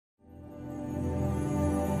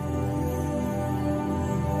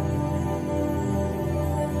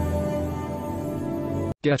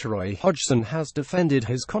Roy Hodgson has defended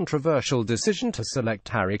his controversial decision to select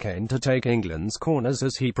Harry Kane to take England's corners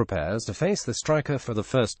as he prepares to face the striker for the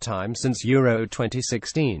first time since Euro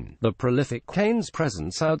 2016. The prolific Kane's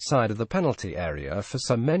presence outside of the penalty area for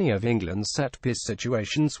so many of England's set-piece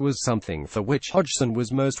situations was something for which Hodgson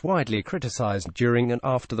was most widely criticised during and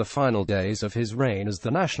after the final days of his reign as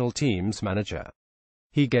the national team's manager.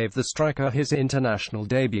 He gave the striker his international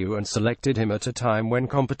debut and selected him at a time when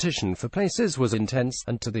competition for places was intense,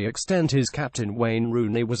 and to the extent his captain Wayne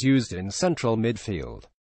Rooney was used in central midfield.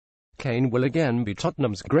 Kane will again be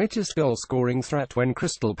Tottenham's greatest goal-scoring threat when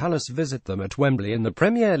Crystal Palace visit them at Wembley in the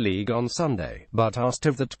Premier League on Sunday. But asked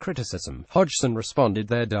of that criticism, Hodgson responded,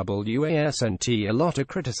 "There wasn't a lot to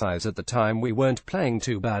criticise at the time. We weren't playing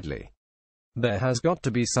too badly. There has got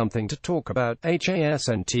to be something to talk about there,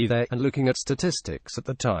 and looking at statistics at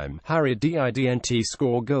the time, Harry didn't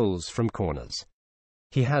score goals from corners.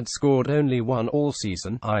 He had scored only one all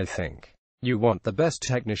season, I think. You want the best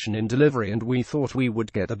technician in delivery, and we thought we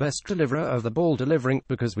would get the best deliverer of the ball delivering,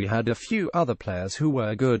 because we had a few other players who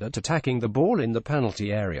were good at attacking the ball in the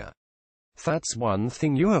penalty area. That's one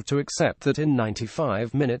thing you have to accept, that in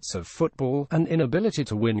 95 minutes of football, an inability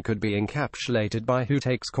to win could be encapsulated by who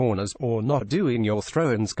takes corners, or not doing your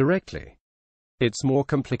throw-ins correctly. It's more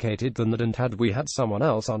complicated than that, and had we had someone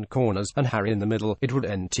else on corners, and Harry in the middle, it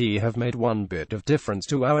wouldn't have made one bit of difference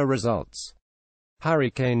to our results."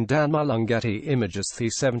 Harry Kane. Dan Malungeti images the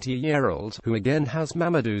 70-year-old, who again has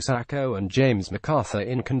Mamadou Sakho and James McArthur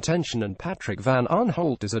in contention and Patrick Van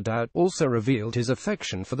Aanholt is a doubt, also revealed his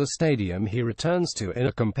affection for the stadium he returns to in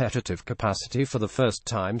a competitive capacity for the first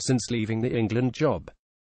time since leaving the England job.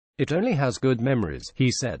 "It only has good memories,"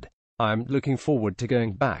 he said. "I'm looking forward to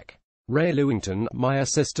going back. Ray Lewington, my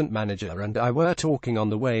assistant manager, and I were talking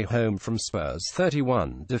on the way home from Spurs'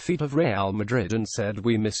 31 defeat of Real Madrid and said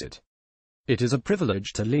we miss it. It is a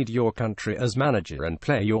privilege to lead your country as manager and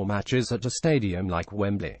play your matches at a stadium like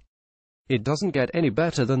Wembley. It doesn't get any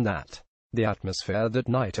better than that. The atmosphere that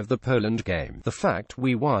night of the Poland game, the fact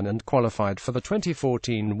we won and qualified for the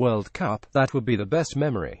 2014 World Cup, that will be the best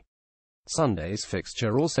memory." Sunday's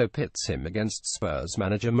fixture also pits him against Spurs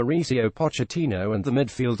manager Mauricio Pochettino and the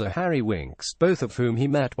midfielder Harry Winks, both of whom he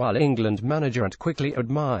met while England manager and quickly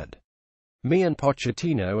admired. "Me and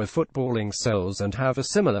Pochettino are footballing souls and have a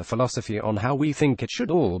similar philosophy on how we think it should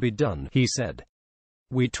all be done," he said.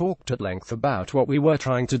 "We talked at length about what we were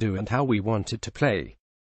trying to do and how we wanted to play.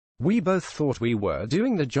 We both thought we were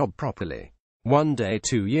doing the job properly. One day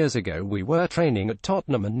 2 years ago we were training at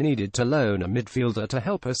Tottenham and needed to loan a midfielder to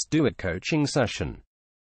help us do a coaching session.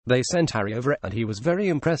 They sent Harry over and he was very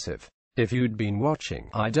impressive. If you'd been watching,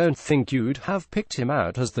 I don't think you'd have picked him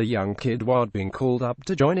out as the young kid who'd been called up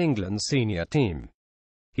to join England's senior team.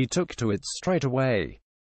 He took to it straight away.